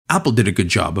Apple did a good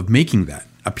job of making that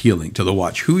appealing to the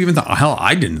watch. Who even thought, hell,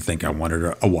 I didn't think I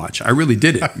wanted a watch. I really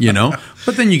did it,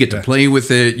 But then you get to play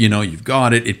with it, you've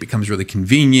got it. It becomes really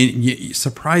convenient.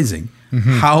 Surprising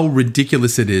how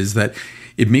ridiculous it is that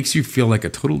it makes you feel like a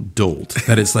total dolt.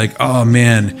 That it's like, oh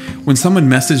man, when someone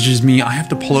messages me, I have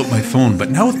to pull out my phone. But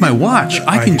now with my watch,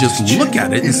 I can just look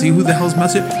at it and see who the hell's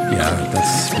messaging. Yeah,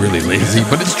 that's really lazy,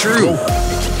 but it's true.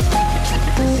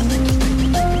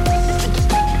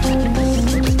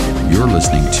 You're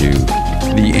listening to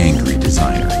The Angry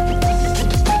Designer.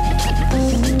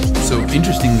 So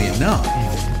interestingly enough,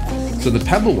 so the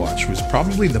Pebble watch was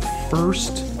probably the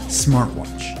first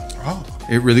smartwatch. Oh.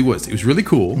 It really was. It was really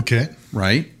cool. Okay.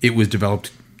 Right? It was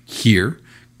developed here.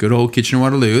 Good old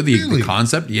Kitchener-Waterloo. The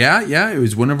concept. Yeah. It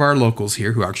was one of our locals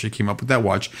here who actually came up with that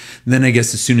watch. And then I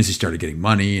guess as soon as he started getting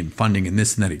money and funding and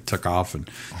this and that, he took off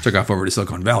over to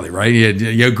Silicon Valley, right?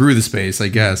 He grew the space, I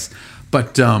guess.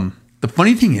 But the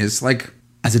funny thing is, like,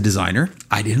 as a designer,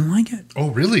 I didn't like it. Oh,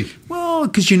 really? Well,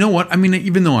 because you know what? I mean,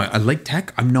 even though I like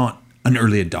tech, I'm not an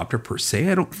early adopter per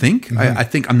se, I don't think. Mm-hmm. I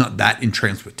think I'm not that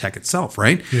entranced with tech itself,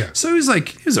 right? Yeah. So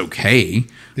it was okay,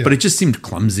 but it just seemed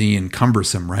clumsy and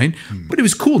cumbersome, right? But it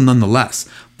was cool nonetheless.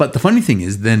 But the funny thing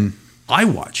is then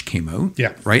iWatch came out,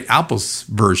 right? Apple's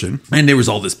version. And there was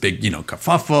all this big,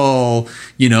 kerfuffle,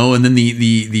 and then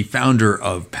the founder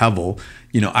of Pebble,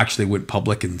 actually went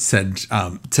public and said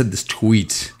this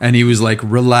tweet. And he was like,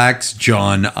 relax,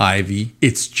 John Ivey,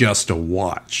 it's just a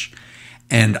watch.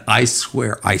 And I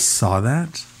swear I saw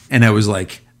that and I was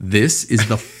like, this is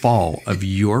the fall of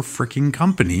your freaking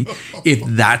company if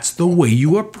that's the way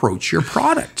you approach your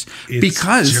product. It's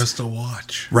just a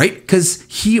watch. Right? Because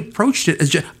he approached it as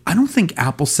just, I don't think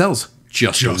Apple sells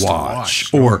just a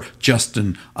watch or just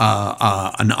an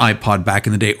iPod back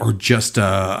in the day or just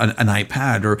an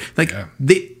iPad or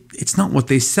it's not what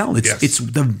they sell. It's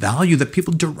the value that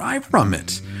people derive from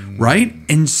it. Right?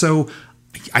 And so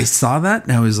I saw that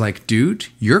and I was like, dude,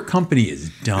 your company is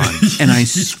done. And I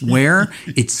swear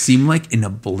it seemed like in a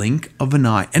blink of an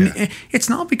eye. And it's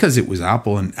not because it was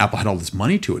Apple and Apple had all this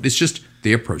money to it. It's just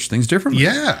they approach things differently.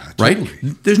 Yeah, right?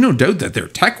 Totally. There's no doubt that their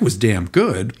tech was damn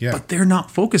good, but they're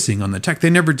not focusing on the tech. They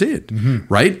never did,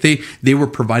 right? They were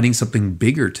providing something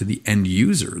bigger to the end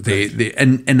user.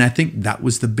 And I think that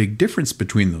was the big difference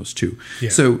between those two. Yeah.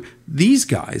 So these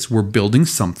guys were building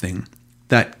something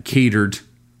that catered,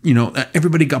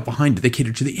 everybody got behind it. They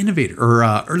catered to the innovator or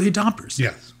early adopters.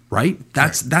 Yes. Right?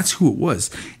 That's who it was.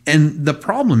 And the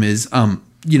problem is,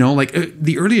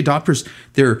 the early adopters,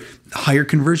 they're higher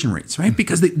conversion rates, right?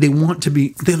 Because they want to be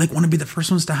the first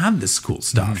ones to have this cool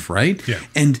stuff, right? Yeah.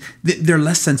 And they're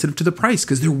less sensitive to the price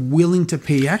because they're willing to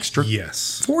pay extra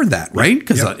for that, right?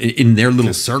 Because in their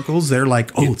little circles, they're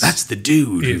like, oh, that's the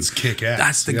dude. It's kick-ass.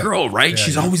 That's the girl, right?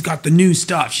 She's always got the new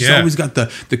stuff. She's always got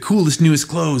the coolest, newest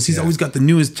clothes. He's always got the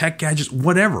newest tech gadgets,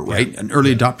 whatever, right? An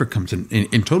early adopter comes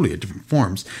in totally different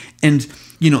forms. And,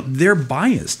 they're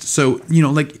biased. So,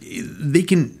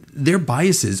 their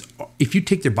biases, if you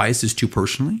take their biases too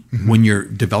personally when you're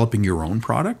developing your own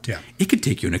product, it could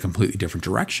take you in a completely different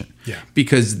direction. Yeah.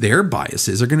 Because their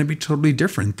biases are going to be totally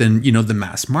different than, the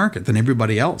mass market, than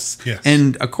everybody else. Yes.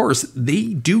 And of course, they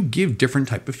do give different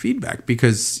type of feedback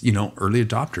because, early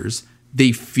adopters,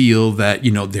 they feel that,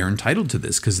 they're entitled to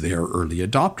this because they are early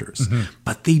adopters.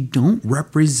 But they don't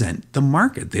represent the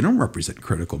market. They don't represent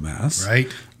critical mass.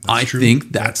 Right. I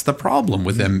think that's the problem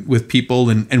with them, with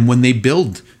people and when they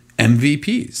build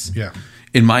MVPs. Yeah.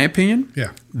 In my opinion,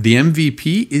 the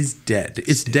MVP is dead.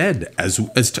 It's dead as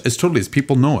totally as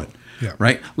people know it. Yeah.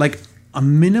 Right? Like a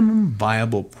minimum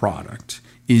viable product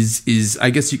is I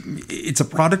guess it's a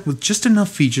product with just enough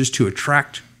features to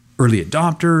attract early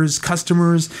adopters,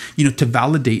 customers, to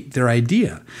validate their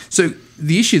idea. So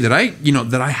the issue that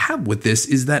I have with this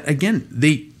is that, again,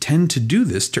 they tend to do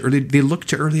this they look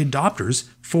to early adopters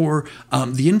for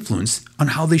the influence on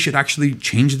how they should actually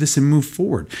change this and move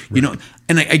forward. Right.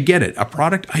 And I get it. A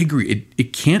product, I agree,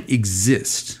 it can't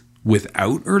exist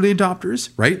without early adopters,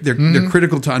 right? They're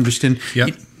critical to understand.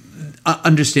 Yep.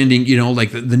 Understanding,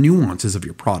 the nuances of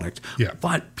your product. Yeah.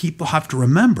 But people have to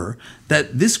remember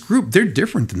that this group, they're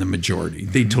different than the majority.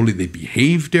 They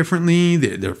behave differently.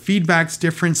 Their feedback's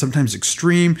different, sometimes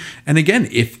extreme. And again,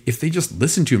 if they just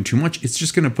listen to them too much, it's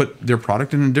just going to put their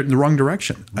product in the wrong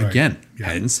direction. Right. Again,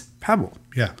 hence Pebble.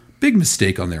 Yeah. Big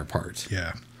mistake on their part.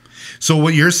 Yeah. So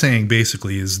what you're saying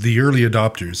basically is the early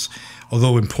adopters,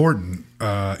 although important,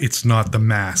 it's not the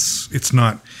mass. It's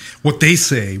not what they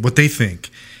say, what they think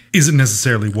isn't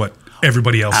necessarily what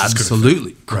everybody else is going to think.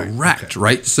 Absolutely. Correct.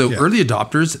 Right. So early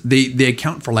adopters, they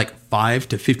account for like 5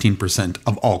 to 15%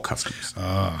 of all customers.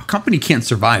 Company can't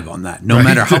survive on that, no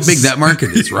matter how big that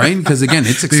market is, right? Because again,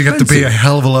 it's expensive. You have to pay a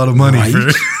hell of a lot of money for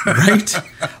it. Right?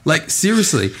 Like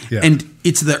seriously. Yeah. And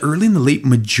it's the early and the late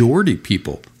majority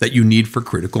people that you need for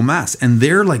critical mass. And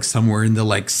they're like somewhere in the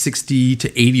like 60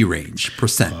 to 80 range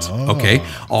percent. Okay.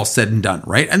 All said and done.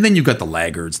 Right. And then you've got the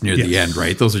laggards near the end,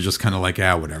 right? Those are just kind of like,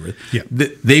 whatever. Yeah.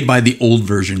 They buy the old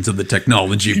versions of the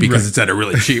technology because it's at a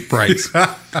really cheap price.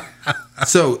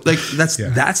 So like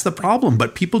that's the problem.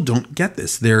 But people don't get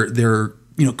this. They're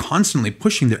constantly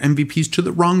pushing their MVPs to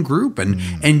the wrong group.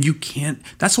 And you can't,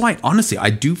 that's why, honestly, I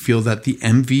do feel that the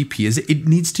MVP it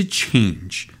needs to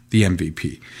change the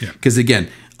MVP. Because again,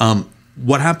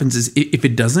 what happens is if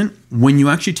it doesn't, when you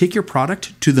actually take your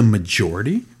product to the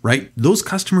majority, right, those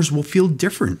customers will feel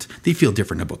different. They feel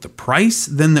different about the price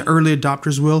than the early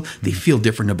adopters will. They feel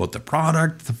different about the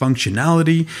product, the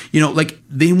functionality. Like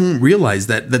they won't realize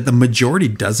that the majority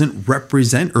doesn't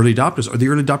represent early adopters, or the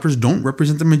early adopters don't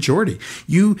represent the majority.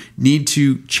 You need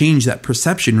to change that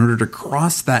perception in order to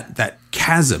cross that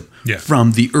chasm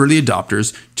from the early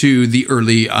adopters to the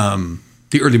early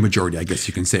majority, I guess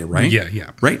you can say, right?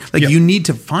 Yeah. Right? Like you need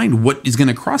to find what is going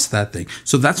to cross that thing.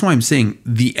 So that's why I'm saying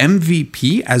the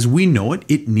MVP, as we know it,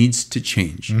 it needs to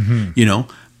change.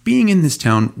 Being in this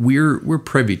town, we're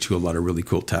privy to a lot of really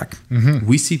cool tech.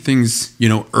 We see things,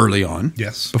 early on,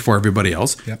 before everybody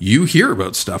else. You hear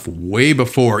about stuff way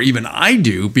before even I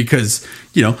do because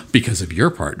of your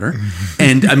partner.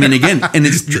 And I mean, again, and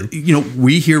it's true.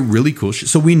 We hear really cool shit,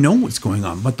 so we know what's going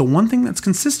on. But the one thing that's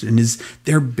consistent is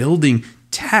they're building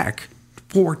tech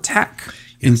for tech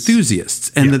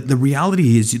enthusiasts, and the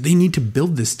reality is they need to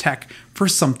build this tech for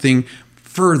something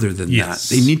further than that.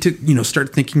 They need to,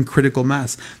 start thinking critical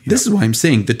mass. This is why I'm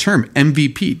saying the term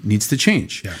MVP needs to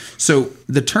change. So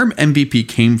the term MVP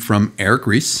came from Eric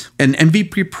Ries. An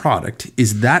MVP product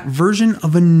is that version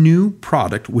of a new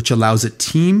product which allows a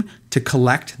team to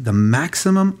collect the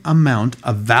maximum amount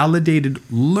of validated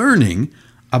learning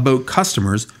about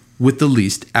customers with the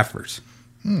least effort.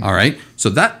 All right. So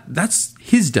that's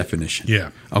his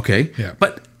definition. Okay.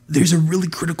 But there's a really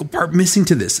critical part missing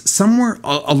to this. Somewhere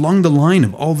along the line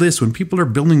of all this, when people are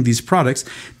building these products,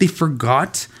 they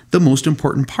forgot the most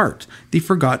important part. They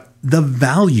forgot the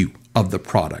value of the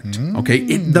product.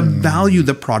 Okay. The value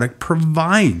the product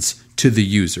provides to the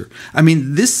user. I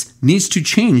mean, this needs to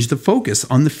change the focus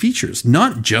on the features,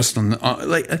 not just on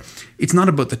the it's not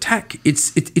about the tech.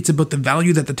 It's about the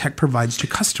value that the tech provides to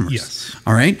customers.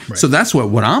 All right. So that's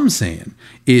what I'm saying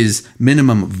is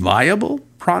minimum viable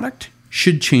product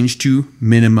should change to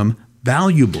minimum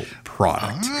valuable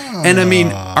product. And I mean,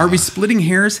 are we splitting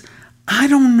hairs? I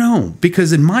don't know,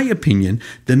 because in my opinion,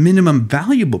 the minimum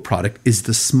valuable product is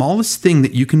the smallest thing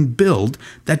that you can build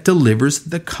that delivers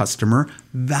the customer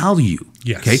value.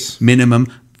 Okay, minimum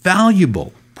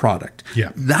valuable product.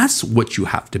 That's what you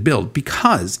have to build,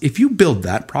 because if you build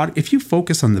that product, if you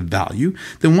focus on the value,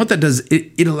 then what that does,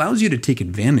 it allows you to take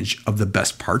advantage of the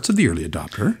best parts of the early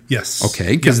adopter.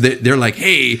 Okay, because they're like,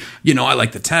 hey, I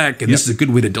like the tech and this is a good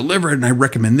way to deliver it and I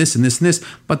recommend this and this and this.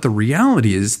 But the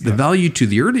reality is the value to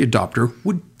the early adopter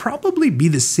would probably be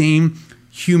the same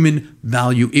human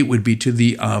value it would be to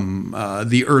the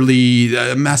early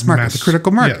mass market, the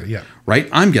critical market. Right?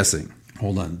 I'm guessing.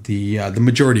 Hold on. The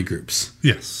majority groups.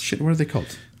 Shit, what are they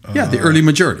called? The early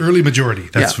majority. Early majority.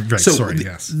 That's right. So sorry.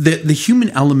 The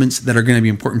human elements that are going to be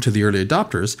important to the early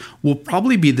adopters will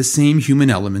probably be the same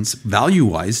human elements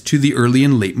value-wise to the early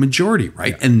and late majority,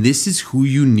 right? And this is who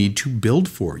you need to build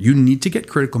for. You need to get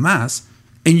critical mass,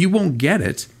 and you won't get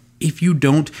it if you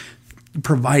don't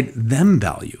provide them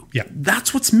value.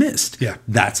 That's what's missed.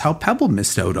 That's how Pebble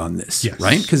missed out on this,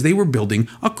 right? Because they were building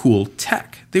a cool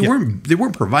tech. They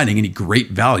weren't providing any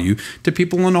great value to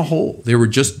people in a whole. They were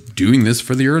just doing this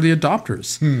for the early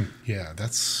adopters.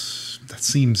 That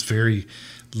seems very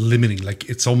limiting. Like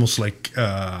it's almost like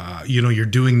you're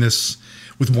doing this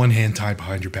with one hand tied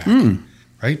behind your back.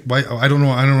 Right? Why? I don't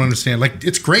know. I don't understand. Like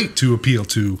it's great to appeal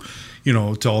to,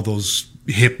 to all those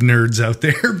hip nerds out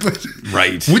there, but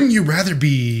wouldn't you rather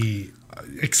be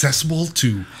accessible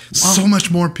to so much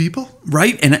more people?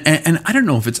 Right. And I don't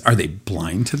know if are they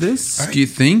blind to this? Do you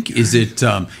think? Is it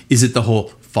the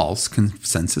whole false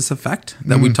consensus effect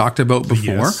that we talked about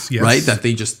before, right? That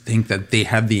they just think that they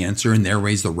have the answer and their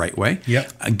way's the right way.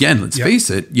 Again, let's face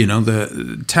it,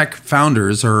 the tech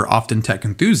founders are often tech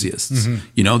enthusiasts.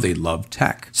 They love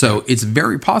tech. So it's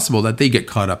very possible that they get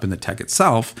caught up in the tech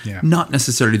itself, not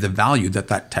necessarily the value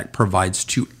that tech provides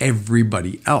to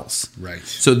everybody else.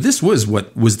 So this was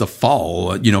what was the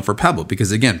fall, for Pebble,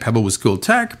 because again, Pebble was cool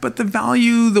tech, but the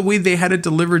value, the way they had it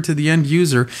delivered to the end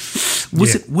user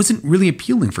wasn't really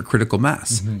appealing for critical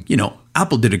mass. You know,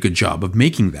 Apple did a good job of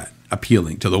making that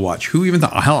appealing to the watch. Who even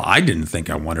thought, hell, I didn't think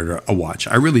I wanted a watch.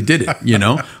 I really did it, you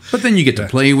know? But then you get to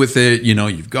play with it, you know,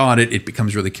 you've got it. It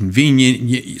becomes really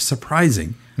convenient.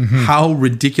 Surprising how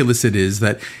ridiculous it is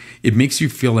that it makes you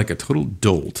feel like a total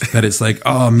dolt. That it's like,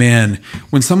 oh man,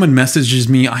 when someone messages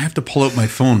me, I have to pull out my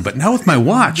phone. But now with my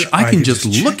watch, I can just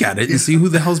look at it and see who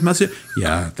the hell's messaging.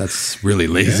 Yeah, that's really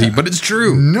lazy, but it's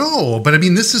true. No, but I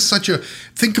mean, this is such a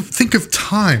think of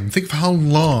time. Think of how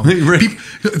long.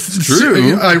 It's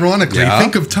true. Ironically,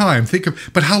 think of time.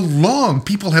 But how long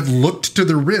people have looked to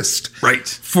their wrist,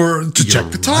 to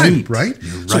check the time, right?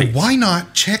 So why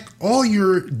not check all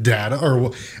your data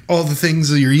or all the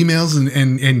things, your emails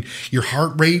and your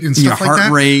heart rate and stuff like that. Your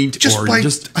heart rate, just or by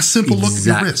just a simple look at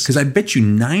your wrist. Because I bet you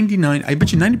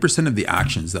 90% of the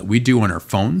actions that we do on our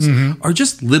phones are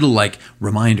just little like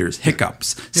reminders,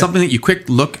 hiccups, something that you quick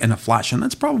look and a flash. And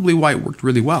that's probably why it worked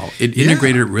really well. It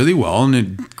integrated it really well, and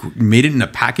it made it in a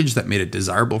package that made it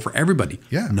desirable for everybody,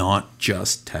 not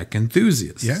just tech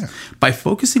enthusiasts. By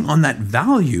focusing on that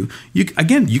value, you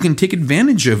can take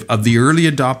advantage of the early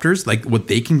adopters, like what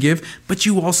they can give, but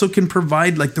you also can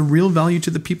provide like the real value to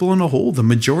the people on a whole, the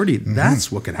majority.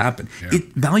 That's what could happen.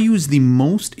 Value is the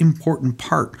most important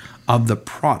part of the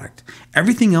product.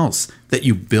 Everything else that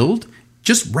you build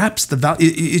just wraps the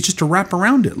value. It's just a wrap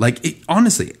around it.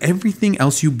 Honestly, everything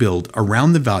else you build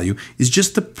around the value is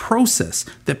just the process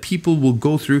that people will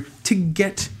go through to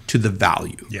get to the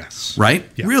value. Yes. Right?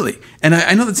 Yeah. Really. And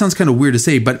I know that sounds kind of weird to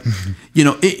say, but you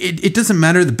know, it doesn't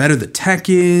matter the better the tech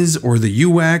is or the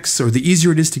UX or the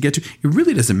easier it is to get to. It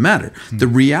really doesn't matter. The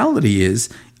reality is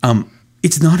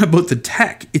it's not about the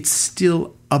tech. It's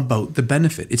still about the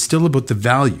benefit. It's still about the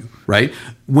value, right?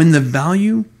 When the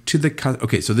value to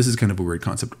the so this is kind of a weird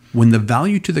concept. When the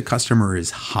value to the customer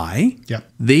is high,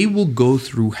 they will go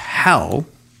through hell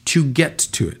to get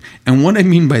to it. And what I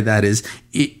mean by that is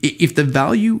if the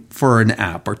value for an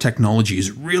app or technology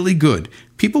is really good,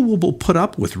 people will put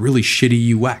up with really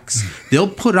shitty UX. They'll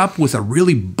put up with a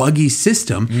really buggy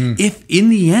system if in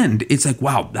the end it's like,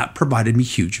 wow, that provided me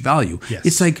huge value.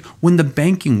 It's like when the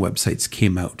banking websites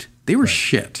came out. They were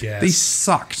shit. They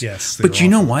sucked. But you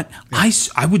know what?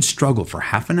 I would struggle for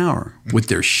half an hour with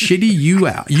their shitty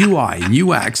UI and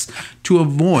UX to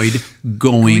avoid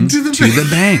going to the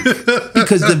bank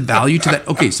because the value to that.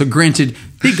 Okay, so granted,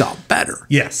 they got better.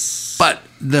 But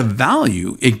the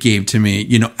value it gave to me,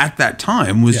 you know, at that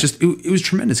time was just, it was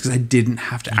tremendous because I didn't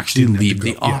have to actually leave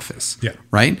the office.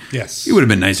 Right? It would have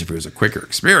been nice if it was a quicker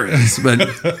experience, but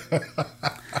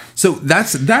so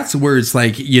that's where it's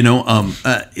like, you know,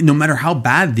 no matter how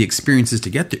bad the experience is to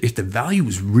get there, if the value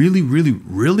is really, really,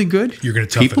 really good, you're going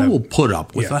to people will put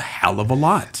up with a hell of a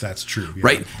lot. That's true.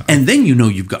 Right? And then you know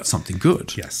you've got something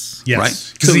good.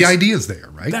 Right? Because so the idea is there,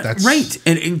 right? That's right.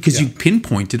 And because you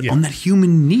pinpointed on that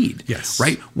human need.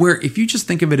 Right? Where if you just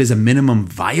think of it as a minimum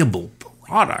viable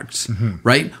product,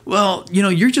 right? Well, you know,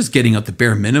 you're just getting out the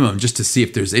bare minimum just to see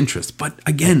if there's interest. But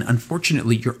again,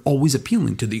 unfortunately, you're always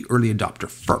appealing to the early adopter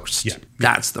first.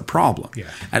 That's the problem.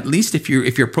 At least if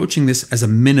you're approaching this as a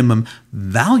minimum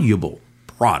valuable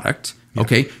product,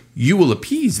 okay, you will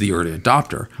appease the early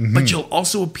adopter, but you'll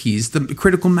also appease the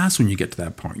critical mass when you get to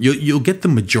that point. You'll get the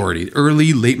majority,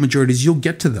 early, late majorities, you'll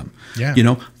get to them. You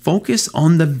know, focus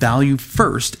on the value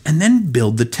first and then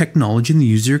build the technology and the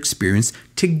user experience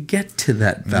to get to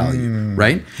that value,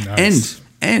 right? Nice.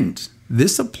 And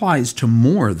this applies to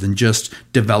more than just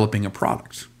developing a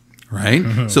product.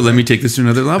 Right? So let me take this to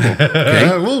another level. Okay?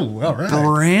 Whoa, all right.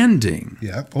 Branding.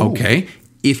 Okay?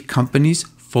 If companies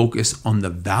focus on the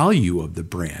value of the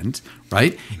brand,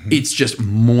 right? It's just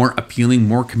more appealing,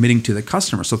 more committing to the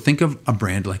customer. So think of a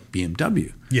brand like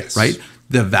BMW, right?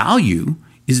 The value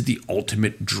is the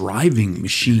ultimate driving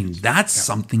machine. That's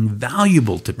something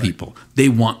valuable to people. They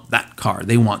want that car,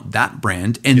 they want that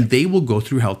brand, and they will go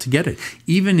through hell to get it.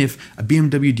 Even if a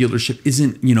BMW dealership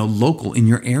isn't, you know, local in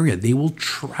your area, they will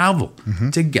travel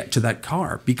to get to that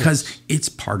car because it's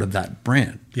part of that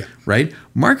brand. Right?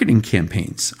 Marketing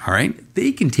campaigns, all right?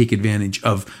 They can take advantage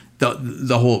of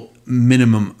the whole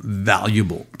minimum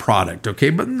valuable product, okay?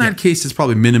 But in that case, it's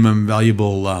probably minimum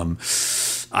valuable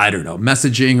I don't know,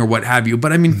 messaging or what have you.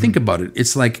 But I mean, think about it.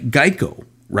 It's like Geico,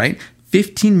 right?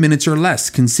 15 minutes or less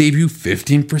can save you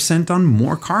 15% on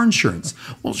more car insurance.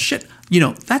 Well, shit, you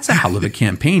know, that's a hell of a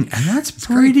campaign. And that's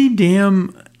pretty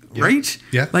damn, right?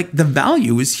 Like the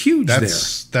value is huge there.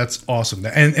 That's awesome.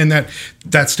 And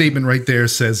that statement right there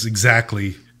says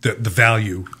exactly the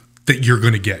value that you're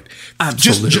going to get.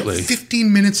 Absolutely. Just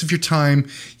 15 minutes of your time,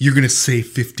 you're going to save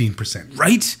 15%.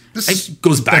 Right? It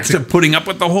goes back to putting up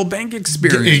with the whole bank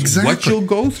experience. Exactly. What you'll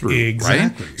go through.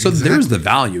 Exactly. Right? So there's the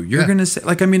value. You're going to say,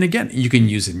 like, I mean, again, you can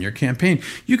use it in your campaign.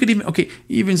 You could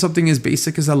even something as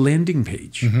basic as a landing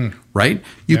page, right?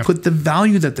 You put the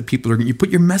value that the people are, you put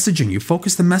your messaging, you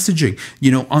focus the messaging,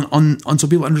 on so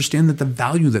people understand that the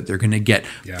value that they're going to get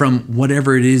from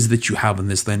whatever it is that you have on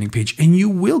this landing page, and you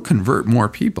will convert more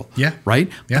people. Yeah. Right?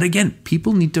 Yeah. But again,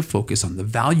 people need to focus on the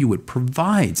value it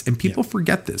provides. And people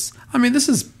forget this. I mean, this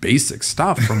is basic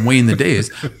stuff from way in the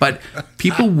days, but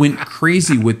people went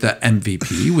crazy with the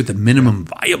MVP, with the minimum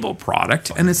viable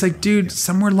product. And it's like, dude,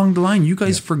 somewhere along the line, you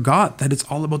guys forgot that it's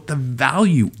all about the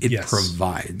value it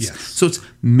provides. Yes. So it's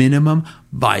minimum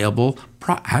viable.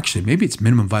 Actually, maybe it's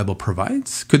minimum viable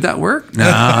provides. Could that work? No,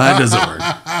 that doesn't work.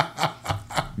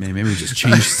 Maybe we just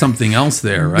change something else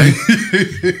there, right?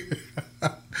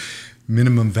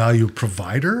 Minimum value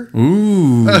provider?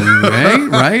 Ooh,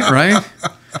 right.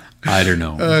 I don't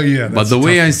know. But the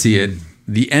way I see it,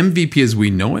 the MVP as we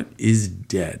know it is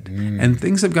dead, and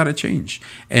things have got to change.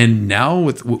 And now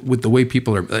with the way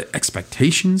people are,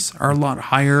 expectations are a lot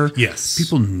higher. Yes,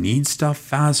 people need stuff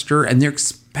faster, and they're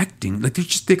expecting,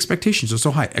 the expectations are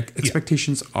so high.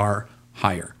 Expectations are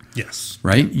higher. Yes,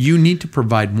 right. You need to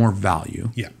provide more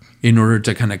value. Yeah. In order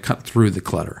to kind of cut through the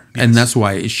clutter. Yes. And that's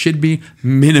why it should be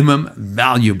minimum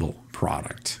valuable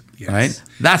product, right?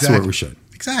 That's what we should.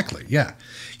 Exactly, yeah.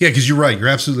 Yeah, because you're right. You're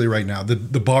absolutely right now.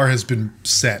 The bar has been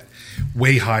set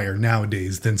way higher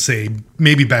nowadays than, say,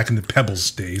 maybe back in the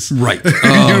Pebbles days. Right. You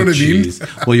know what I mean?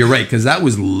 Well, you're right, because that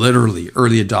was literally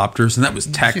early adopters, and that was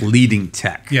tech leading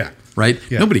tech. Yeah. Right?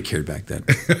 Yeah. Nobody cared back then.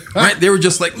 Right? They were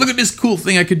just like, look at this cool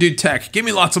thing I could do tech. Give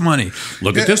me lots of money.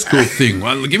 Look at this cool thing.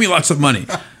 Well, give me lots of money.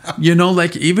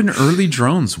 Like even early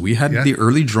drones. We had the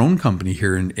early drone company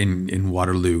here in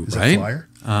Waterloo, Is right? That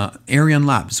Flyer? Ariane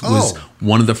Labs was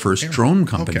one of the first drone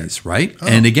companies, right? Oh.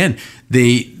 And again,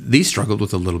 they struggled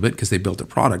with a little bit because they built a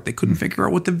product. They couldn't figure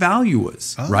out what the value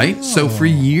was, right? So for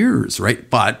years, right?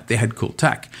 But they had cool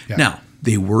tech. Yeah. Now,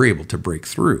 they were able to break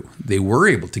through. They were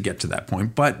able to get to that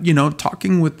point. But,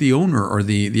 talking with the owner or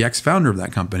the ex-founder of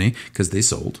that company, because they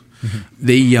sold,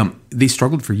 they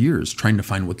struggled for years trying to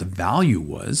find what the value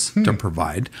was to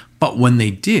provide. But when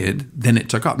they did, then it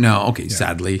took off. Now,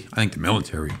 sadly, I think the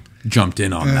military jumped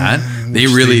in on that. They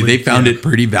found it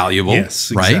pretty valuable.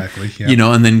 Yes, right? Exactly.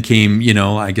 Yeah. And then came,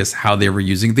 I guess how they were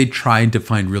using it. They tried to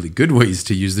find really good ways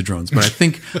to use the drones. But I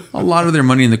think a lot of their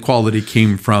money and the quality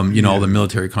came from, all the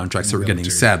military contracts that were getting,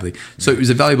 sadly. So it was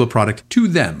a valuable product to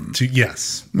them.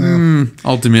 Yes.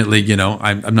 Ultimately,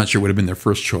 I'm not sure it would have been their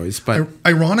first choice. But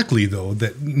ironically, though,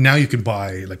 that now you can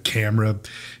buy like camera,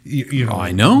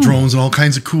 I know, drones and all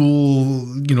kinds of cool,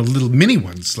 little mini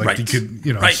ones. Like you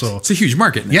could, so it's a huge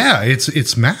market now. Yeah,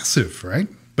 it's massive, right?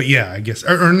 But yeah, I guess.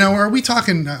 Or now, are we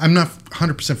talking? I'm not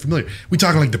 100% familiar. We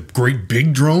talking like the great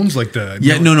big drones, like the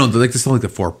no, like the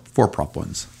four prop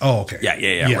ones. Oh, okay. Yeah.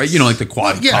 Yes. Right. Like the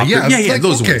quad.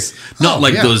 Those ones. Not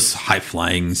those high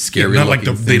flying, scary. Not like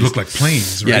they look like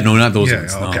planes. Right? Yeah, no, not those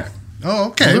ones. Okay. No. Oh,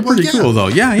 okay. They're pretty cool though.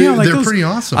 Yeah. They're those, pretty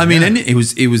awesome. I mean, and it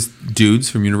was dudes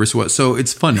from University of. So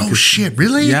it's funny. Oh shit!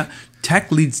 Really? Yeah.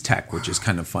 Tech leads tech, which is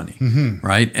kind of funny,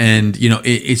 right? And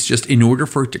it's just in order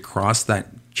for it to cross that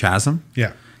chasm,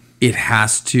 it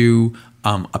has to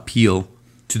appeal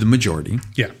to the majority.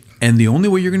 Yeah. And the only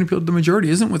way you're going to appeal to the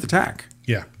majority isn't with the tech.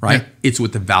 Yeah. Right? Yeah. It's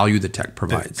with the value the tech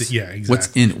provides.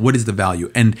 Exactly. What is the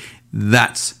value? And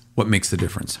that's what makes the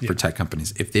difference for tech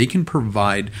companies. If they can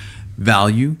provide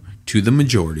value to the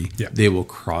majority, they will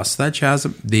cross that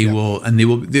chasm. They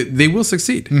will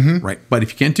succeed. Right? But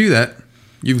if you can't do that,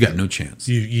 you've got no chance.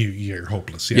 You're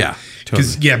hopeless. Yeah,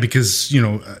 totally. Because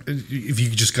if you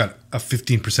just got a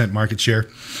 15% market share.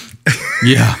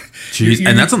 Yeah, jeez,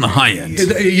 and that's on the high end.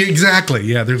 Exactly.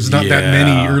 Yeah, there's not that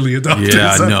many early adopters.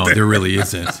 Yeah, no, there really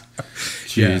isn't.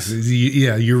 Jeez.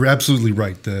 Yeah, you're absolutely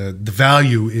right. The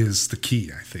value is the key,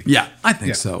 I think. Yeah, I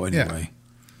think so. Anyway. Yeah.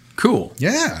 Cool.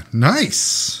 Yeah,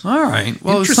 nice. All right.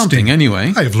 Well, it's something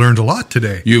anyway. I've learned a lot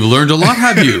today. You've learned a lot,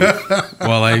 have you?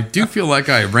 Well, I do feel like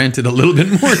I ranted a little bit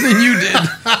more than you did.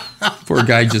 Poor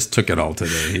guy just took it all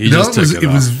today.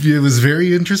 It was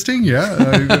very interesting. Yeah.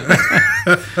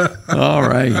 All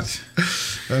right.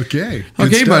 Okay.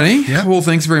 Okay, buddy. Yeah. Well,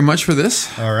 thanks very much for this.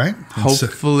 All right.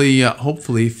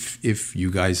 Hopefully, if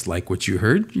you guys like what you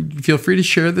heard, feel free to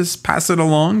share this, pass it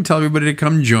along, tell everybody to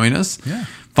come join us. Yeah.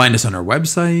 Find us on our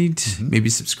website, maybe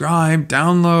subscribe,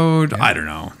 download. Yeah. I don't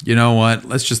know. You know what?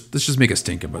 Let's just make a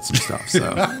stink about some stuff. So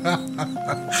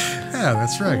yeah,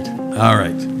 that's right. All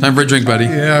right. Time for a drink, buddy.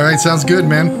 Yeah, all right. Sounds good,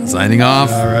 man. Signing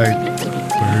off. All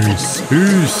right. Peace.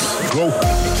 Peace.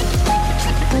 Go.